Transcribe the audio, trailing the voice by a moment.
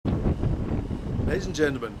Ladies and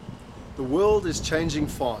gentlemen, the world is changing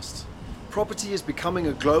fast. Property is becoming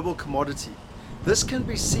a global commodity. This can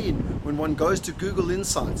be seen when one goes to Google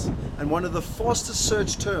Insights, and one of the fastest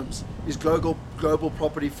search terms is global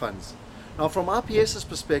property funds. Now, from IPS's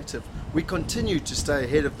perspective, we continue to stay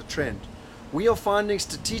ahead of the trend. We are finding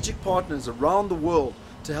strategic partners around the world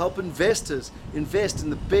to help investors invest in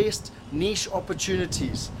the best niche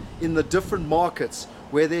opportunities in the different markets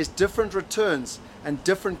where there's different returns and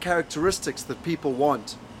different characteristics that people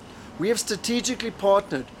want. We have strategically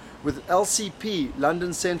partnered with LCP,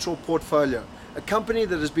 London Central Portfolio, a company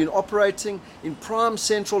that has been operating in prime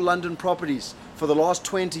central London properties for the last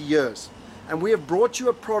 20 years. And we have brought you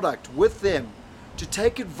a product with them to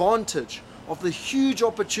take advantage of the huge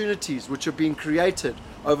opportunities which have been created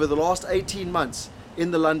over the last 18 months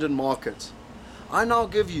in the London market. I now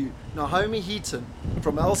give you Naomi Heaton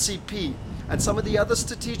from LCP and some of the other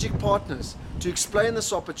strategic partners to explain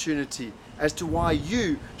this opportunity as to why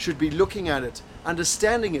you should be looking at it,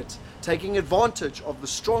 understanding it, taking advantage of the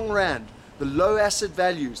strong rand, the low asset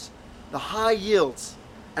values, the high yields,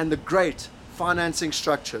 and the great financing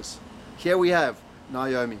structures. Here we have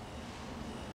Naomi.